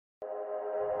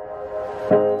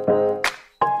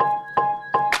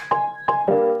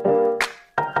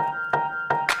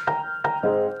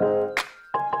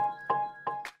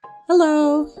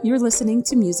You're listening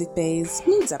to Music Bay's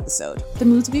Moods episode. The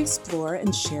moods we explore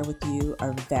and share with you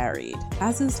are varied,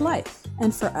 as is life.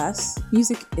 And for us,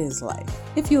 music is life.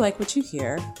 If you like what you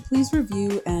hear, please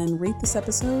review and rate this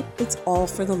episode. It's all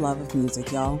for the love of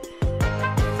music, y'all.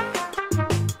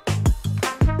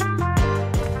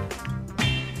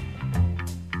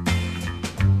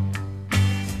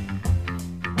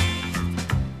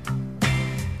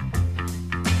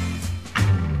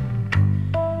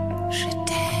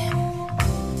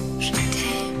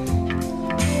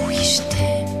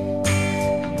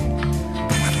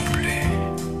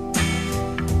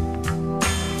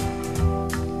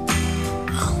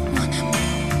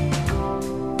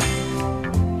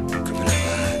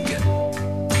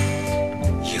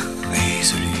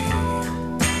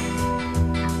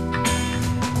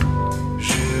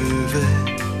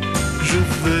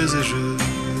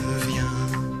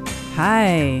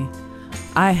 Hi,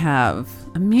 I have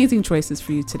amazing choices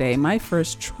for you today. My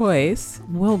first choice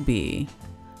will be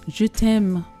Je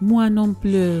t'aime, moi non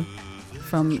plus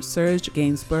from Serge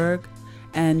Gainsbourg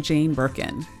and Jane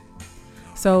Birkin.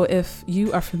 So if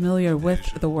you are familiar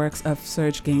with the works of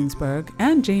Serge Gainsbourg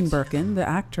and Jane Birkin, the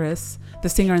actress, the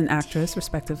singer and actress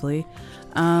respectively,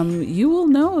 you will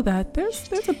know that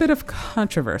there's a bit of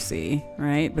controversy,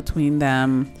 right, between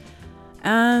them.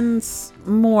 And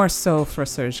more so for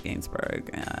Serge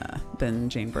Gainsbourg than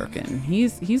Jane Birkin.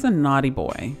 He's a naughty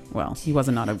boy. Well, he was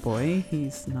a naughty boy.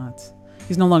 He's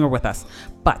no longer with us.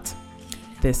 But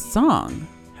this song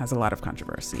has a lot of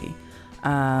controversy.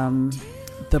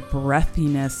 The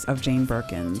breathiness of Jane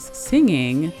Birkin's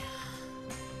singing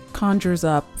conjures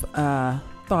up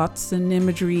thoughts and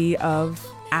imagery of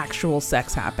actual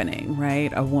sex happening,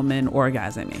 right? A woman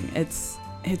orgasming.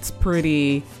 It's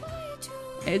pretty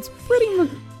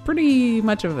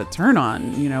much of a turn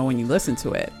on, you know, when you listen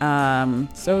to it.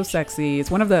 So sexy.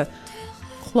 It's one of the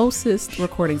closest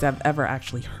recordings I've ever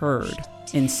actually heard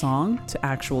in song to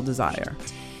actual desire.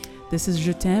 This is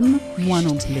Je t'aime, moi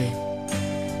non plus.